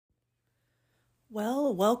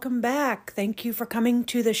Well, welcome back. Thank you for coming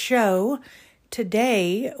to the show.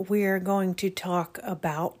 Today, we're going to talk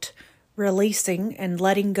about releasing and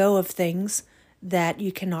letting go of things that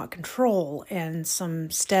you cannot control and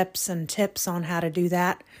some steps and tips on how to do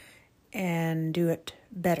that and do it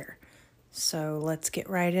better. So let's get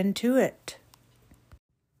right into it.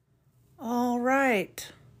 All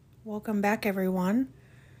right. Welcome back, everyone.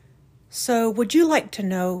 So would you like to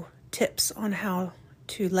know tips on how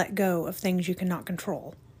to let go of things you cannot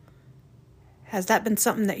control? Has that been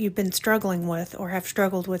something that you've been struggling with or have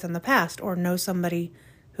struggled with in the past or know somebody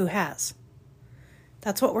who has?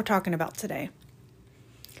 That's what we're talking about today.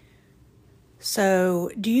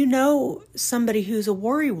 So, do you know somebody who's a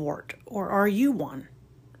worrywart, or are you one?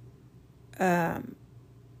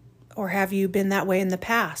 Or have you been that way in the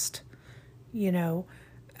past? We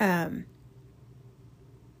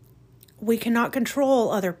cannot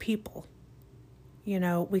control other people.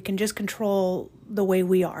 We can just control the way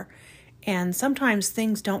we are. And sometimes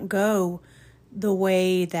things don't go the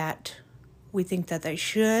way that we think that they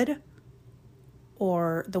should,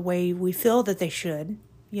 or the way we feel that they should,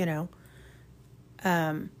 we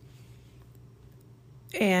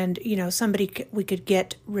could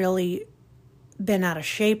get really bent out of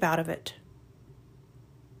shape out of it.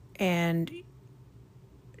 And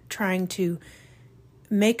trying to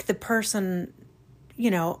make the person,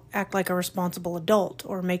 act like a responsible adult,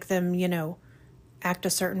 or make them, act a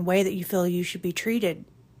certain way that you feel you should be treated,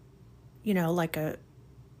 like a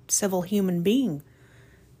civil human being,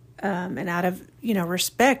 and out of,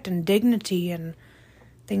 respect and dignity and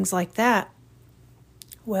things like that.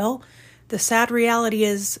 Well, the sad reality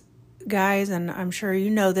is, guys, and I'm sure you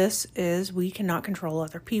know this, is we cannot control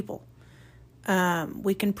other people.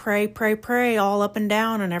 We can pray all up and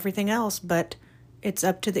down and everything else, but it's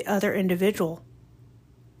up to the other individual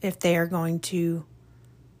if they are going to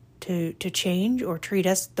change or treat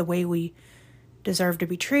us the way we deserve to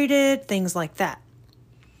be treated, things like that.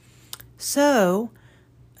 So,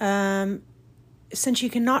 since you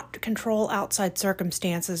cannot control outside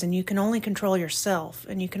circumstances and you can only control yourself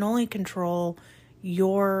and you can only control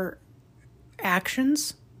your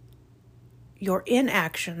actions, your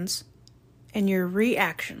inactions, and your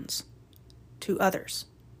reactions to others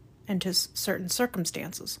and to certain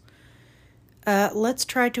circumstances, let's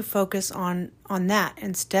try to focus on that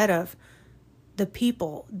instead of the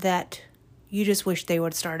people that you just wish they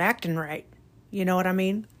would start acting right. You know what I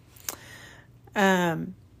mean?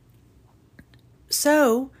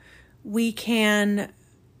 So we can,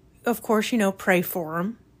 of course, pray for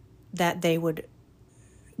them that they would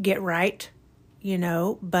get right,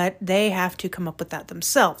 but they have to come up with that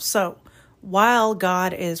themselves. So while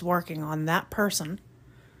God is working on that person,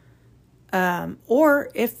 or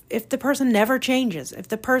if the person never changes,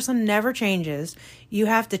 you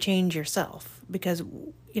have to change yourself, because,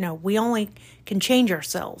 we only can change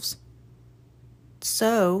ourselves.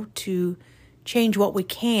 So to change what we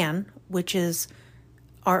can, which is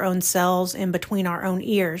our own selves in between our own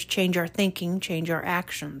ears, change our thinking, change our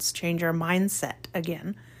actions, change our mindset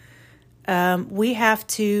again, we have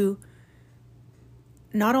to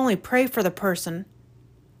not only pray for the person,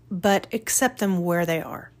 but accept them where they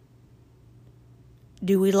are.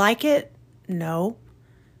 Do we like it? No.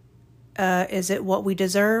 Is it what we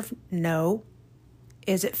deserve? No.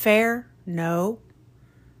 Is it fair? No.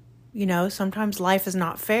 Sometimes life is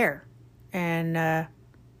not fair, and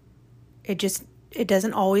it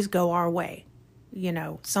doesn't always go our way.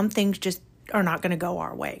 Some things just are not going to go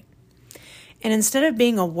our way. And instead of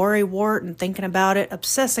being a worrywart and thinking about it,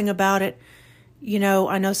 obsessing about it,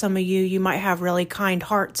 I know some of you might have really kind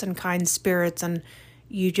hearts and kind spirits, and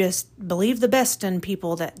you just believe the best in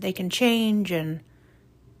people, that they can change and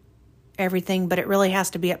everything, but it really has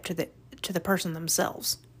to be up to the person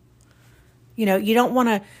themselves. You don't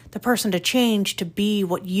want the person to change to be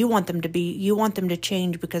what you want them to be. You want them to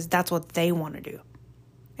change because that's what they want to do.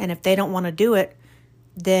 And if they don't want to do it,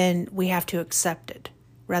 then we have to accept it,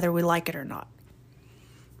 whether we like it or not.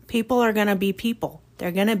 People are going to be people.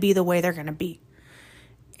 They're going to be the way they're going to be.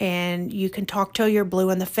 And you can talk till you're blue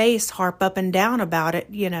in the face, harp up and down about it,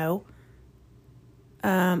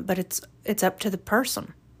 but it's up to the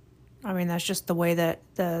person. I mean, that's just the way that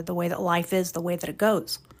the way that life is, the way that it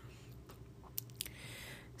goes.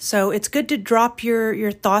 So it's good to drop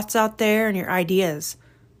your thoughts out there and your ideas,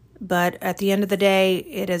 but at the end of the day,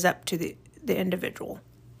 it is up to the individual.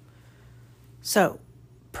 So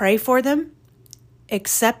pray for them,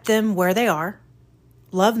 accept them where they are,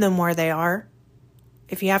 love them where they are.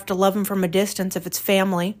 If you have to love them from a distance, if it's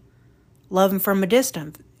family, love them from a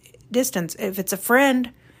distance. If it's a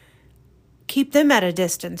friend, keep them at a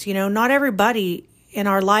distance. Not everybody in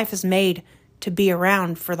our life is made to be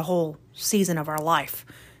around for the whole season of our life.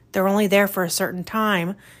 They're only there for a certain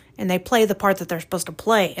time, and they play the part that they're supposed to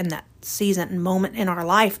play in that season and moment in our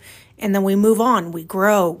life. And then we move on, we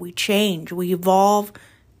grow, we change, we evolve,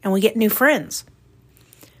 and we get new friends.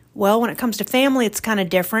 Well, when it comes to family, it's kind of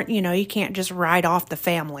different. You can't just ride off the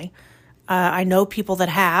family. I know people that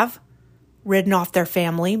have ridden off their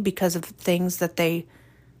family because of things that they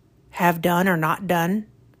have done or not done.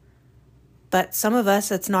 But some of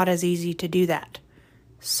us, it's not as easy to do that.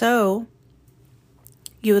 So,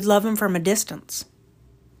 you would love them from a distance.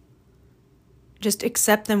 Just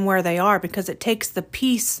accept them where they are, because it takes the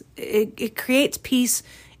peace, it creates peace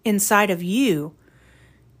inside of you.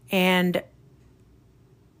 And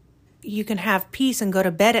you can have peace and go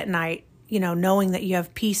to bed at night, knowing that you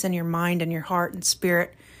have peace in your mind and your heart and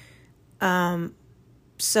spirit.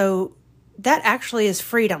 So that actually is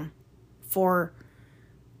freedom for,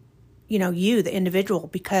 you, the individual,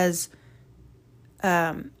 because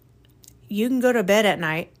you can go to bed at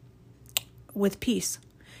night with peace.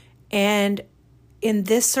 And in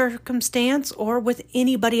this circumstance, or with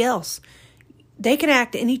anybody else, they can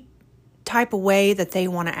act any type of way that they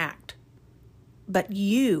want to act. But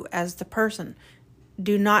you, as the person,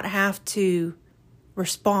 do not have to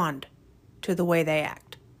respond to the way they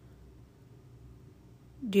act.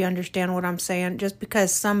 Do you understand what I'm saying? Just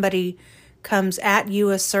because somebody comes at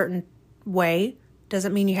you a certain way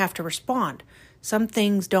doesn't mean you have to respond. Some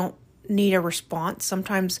things don't need a response.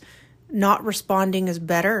 Sometimes not responding is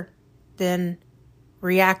better than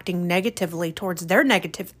reacting negatively towards their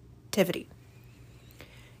negativity.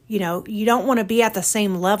 You don't want to be at the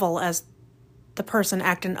same level as the person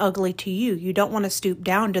acting ugly to you. You don't want to stoop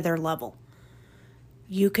down to their level.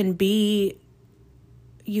 You can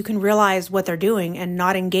realize what they're doing and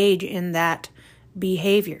not engage in that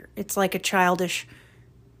behavior. It's like a childish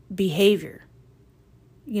behavior.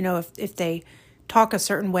 If they talk a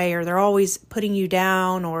certain way, or they're always putting you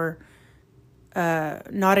down, or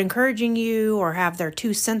not encouraging you, or have their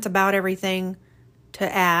 2 cents about everything to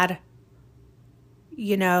add.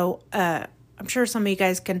 I'm sure some of you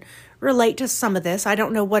guys can relate to some of this. I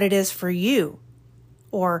don't know what it is for you,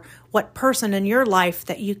 or what person in your life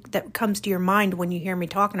that comes to your mind when you hear me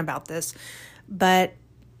talking about this. But,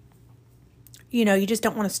 you just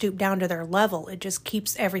don't want to stoop down to their level. It just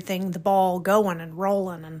keeps the ball going and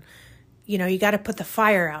rolling. And, you got to put the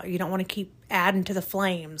fire out. You don't want to keep adding to the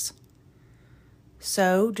flames.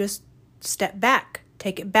 So just step back.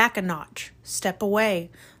 Take it back a notch. Step away.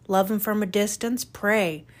 Love them from a distance.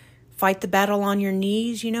 Pray. Fight the battle on your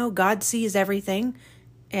knees. God sees everything.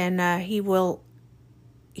 And He'll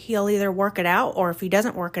either work it out, or if He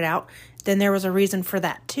doesn't work it out, then there was a reason for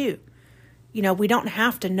that too. We don't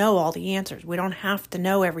have to know all the answers. We don't have to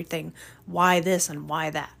know everything. Why this and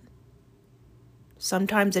why that.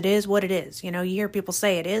 Sometimes it is what it is. You hear people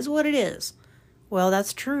say it is what it is. Well,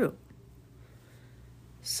 that's true.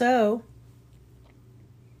 So,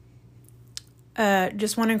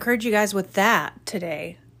 just want to encourage you guys with that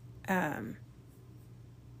today. I'm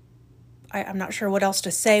not sure what else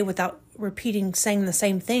to say without saying the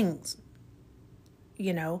same things.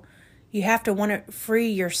 You have to want to free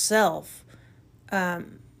yourself,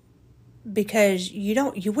 because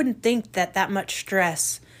you wouldn't think that much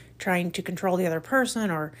stress trying to control the other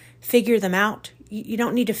person or figure them out. You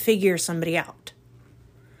don't need to figure somebody out.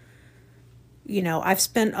 I've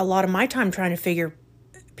spent a lot of my time trying to figure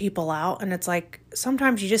people out, and it's like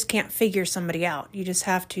sometimes you just can't figure somebody out. You just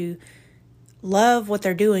have to love what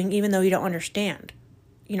they're doing, even though you don't understand,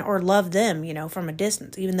 or love them, from a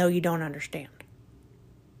distance, even though you don't understand.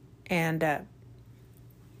 And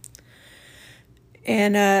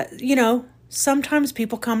sometimes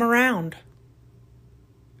people come around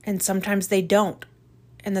and sometimes they don't.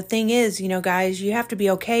 And the thing is, guys, you have to be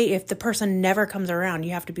okay. If the person never comes around,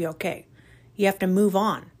 you have to be okay. You have to move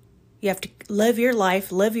on. You have to live your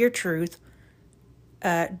life, live your truth,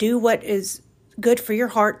 do what is good for your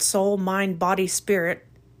heart, soul, mind, body, spirit,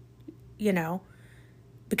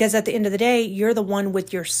 because at the end of the day, you're the one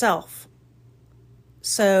with yourself.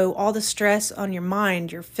 So all the stress on your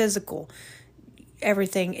mind, your physical,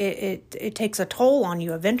 everything, it takes a toll on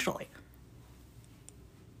you eventually.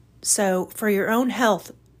 So for your own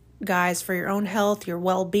health, guys, for your own health, your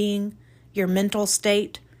well-being, your mental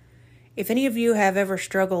state, if any of you have ever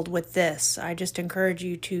struggled with this, I just encourage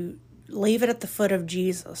you to leave it at the foot of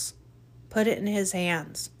Jesus. Put it in His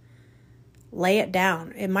hands. Lay it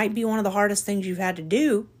down. It might be one of the hardest things you've had to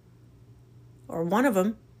do, or one of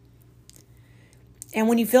them. And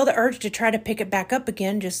when you feel the urge to try to pick it back up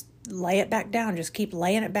again, just lay it back down. Just keep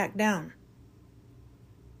laying it back down.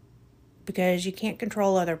 Because you can't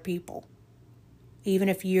control other people. Even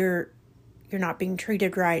if you're, you're not being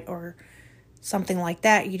treated right or something like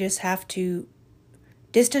that. You just have to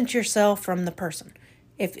distance yourself from the person.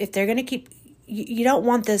 If they're going to keep, you don't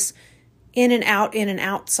want this in and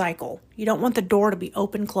out cycle. You don't want the door to be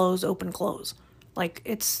open, close, open, close. Like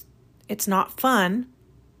it's not fun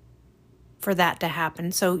for that to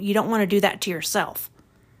happen. So you don't want to do that to yourself,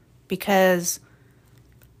 because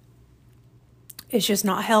it's just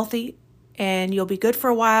not healthy, and you'll be good for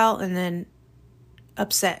a while and then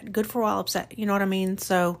upset. Good for a while, upset. You know what I mean?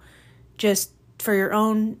 So just for your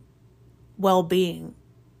own well-being,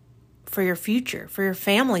 for your future, for your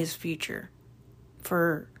family's future,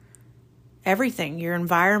 for everything, your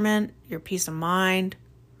environment, your peace of mind,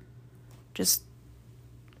 just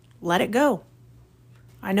let it go.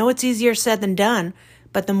 I know it's easier said than done,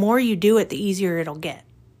 but the more you do it, the easier it'll get.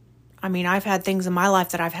 I mean, I've had things in my life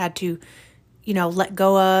that I've had to, let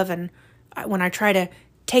go of, and when I try to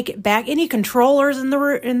take it back, any controllers in the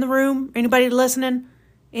room, anybody listening,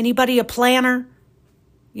 anybody a planner,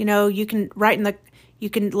 you can you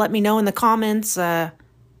can let me know in the comments. You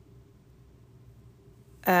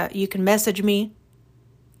can message me.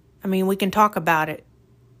 I mean, we can talk about it.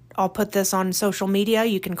 I'll put this on social media.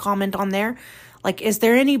 You can comment on there. Like, is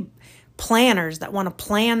there any planners that want to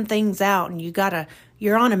plan things out, and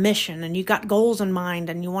you're on a mission and you got goals in mind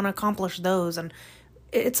and you want to accomplish those? And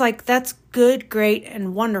it's like, that's good, great,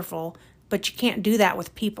 and wonderful, but you can't do that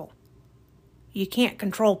with people. You can't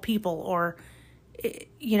control people, or,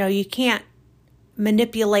 you can't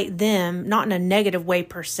manipulate them, not in a negative way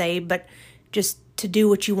per se, but just to do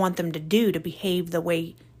what you want them to do, to behave the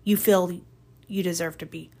way you feel you deserve to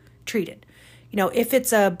be treated. If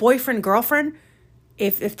it's a boyfriend, girlfriend,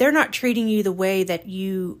 if they're not treating you the way that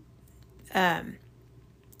you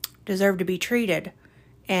deserve to be treated,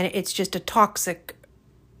 and it's just a toxic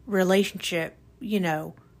relationship, you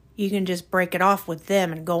can just break it off with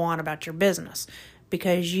them and go on about your business,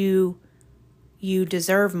 because you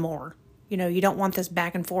deserve more. You don't want this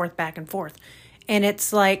back and forth. And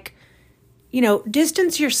it's like,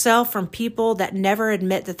 distance yourself from people that never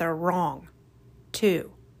admit that they're wrong,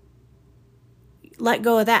 too. Let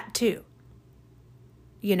go of that, too.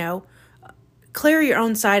 Clear your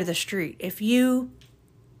own side of the street. If you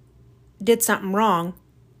did something wrong,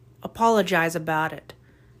 apologize about it.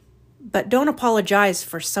 But don't apologize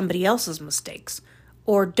for somebody else's mistakes,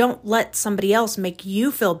 or don't let somebody else make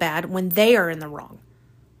you feel bad when they are in the wrong.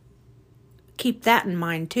 Keep that in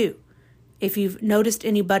mind, too. If you've noticed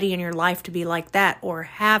anybody in your life to be like that, or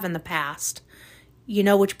have in the past, you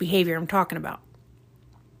know which behavior I'm talking about.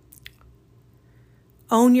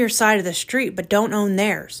 Own your side of the street, but don't own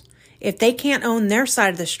theirs. If they can't own their side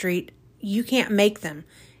of the street, you can't make them.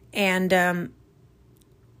 And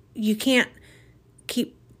you can't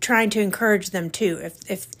keep trying to encourage them too.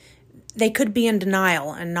 If they could be in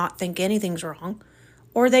denial and not think anything's wrong,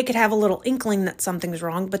 or they could have a little inkling that something's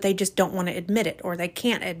wrong, but they just don't want to admit it, or they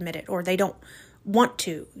can't admit it, or they don't want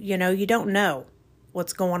to. You don't know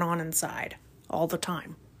what's going on inside all the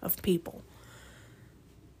time of people.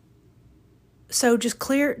 So just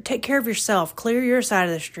take care of yourself. Clear your side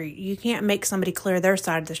of the street. You can't make somebody clear their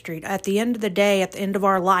side of the street. At the end of the day, at the end of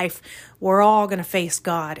our life, we're all going to face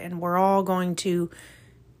God, and we're all going to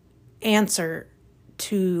answer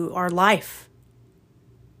to our life.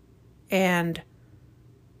 And,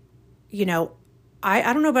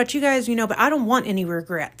 I don't know about you guys, but I don't want any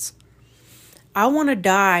regrets. I want to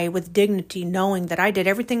die with dignity, knowing that I did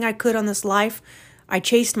everything I could on this life. I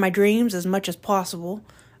chased my dreams as much as possible.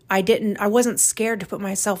 I wasn't scared to put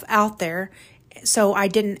myself out there, so I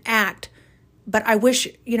didn't act. But I wish,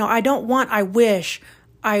 I wish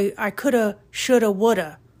I coulda, shoulda,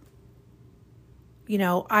 woulda.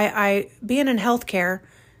 I being in healthcare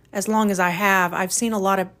as long as I have, I've seen a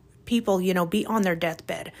lot of people, be on their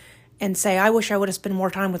deathbed and say, I wish I would have spent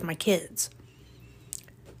more time with my kids.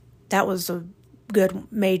 That was a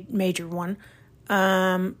good major one.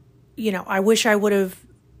 I wish I would have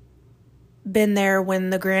been there when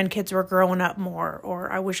the grandkids were growing up more,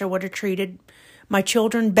 or I wish I would have treated my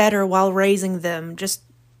children better while raising them. Just,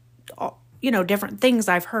 different things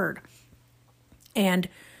I've heard. And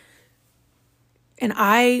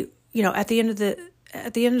I, at the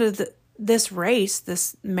end of this race,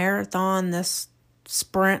 this marathon, this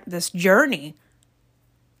sprint, this journey,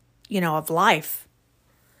 of life,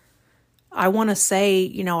 I want to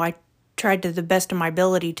say, I tried to the best of my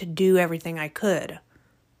ability to do everything I could.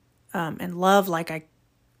 And love like I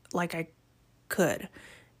could,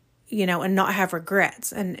 and not have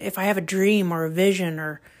regrets. And if I have a dream or a vision,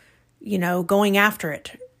 or, going after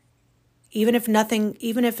it, even if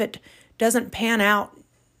it doesn't pan out,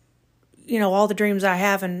 all the dreams I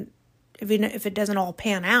have, and if it doesn't all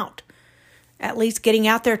pan out, at least getting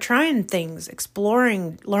out there, trying things,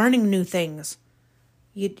 exploring, learning new things.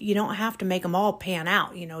 You don't have to make them all pan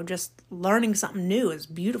out, just learning something new is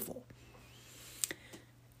beautiful.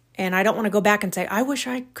 And I don't want to go back and say, I wish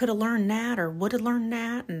I could have learned that or would have learned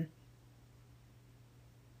that. And,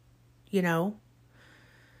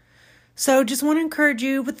 So just want to encourage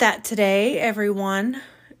you with that today, everyone.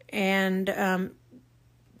 And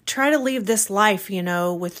try to leave this life,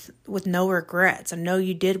 with no regrets, and know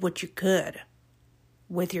you did what you could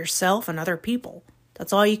with yourself and other people.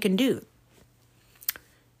 That's all you can do.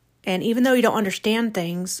 And even though you don't understand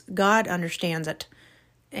things, God understands it.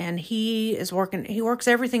 And He works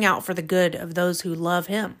everything out for the good of those who love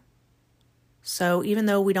Him. So even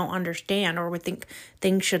though we don't understand or we think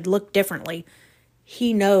things should look differently,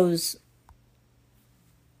 He knows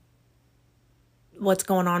what's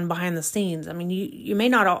going on behind the scenes. I mean, you may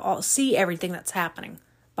not all see everything that's happening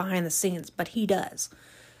behind the scenes, but He does.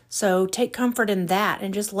 So take comfort in that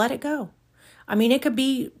and just let it go. I mean, it could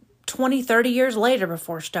be 20, 30 years later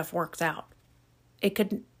before stuff works out. It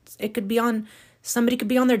could be somebody could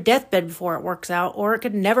be on their deathbed before it works out, or it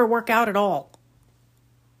could never work out at all.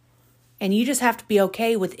 And you just have to be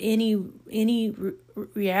okay with any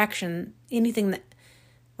reaction, anything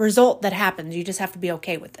result that happens. You just have to be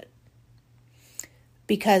okay with it.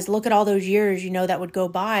 Because look at all those years, that would go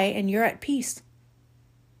by, and you're at peace.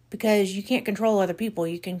 Because you can't control other people.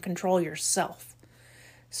 You can control yourself.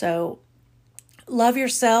 So love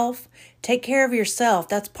yourself. Take care of yourself.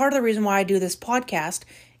 That's part of the reason why I do this podcast,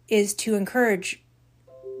 is to encourage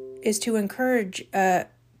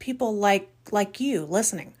people like you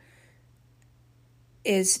listening.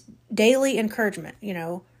 Is daily encouragement,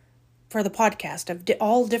 for the podcast of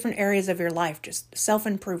all different areas of your life, just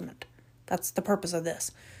self-improvement. That's the purpose of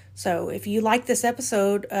this. So if you like this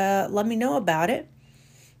episode, let me know about it.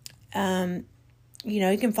 You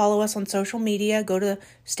can follow us on social media. Go to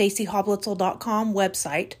stacyhoblitzel.com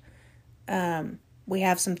website. We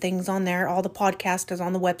have some things on there. All the podcast is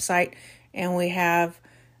on the website. And we have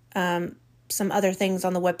some other things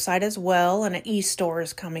on the website as well. And an e-store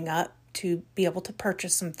is coming up to be able to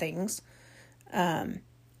purchase some things.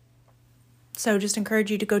 So just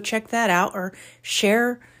encourage you to go check that out, or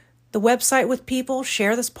share the website with people,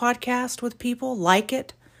 share this podcast with people, like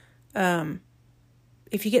it.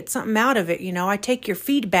 If you get something out of it, I take your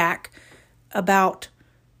feedback about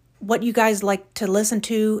what you guys like to listen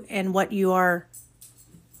to and what you are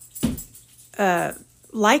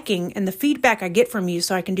liking, and the feedback I get from you,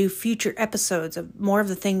 so I can do future episodes of more of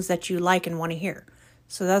the things that you like and want to hear.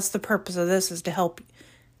 So that's the purpose of this, is to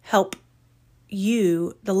help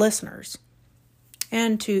you, the listeners.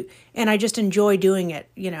 And I just enjoy doing it,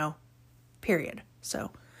 period.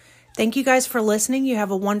 So thank you guys for listening. You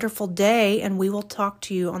have a wonderful day, and we will talk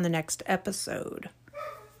to you on the next episode.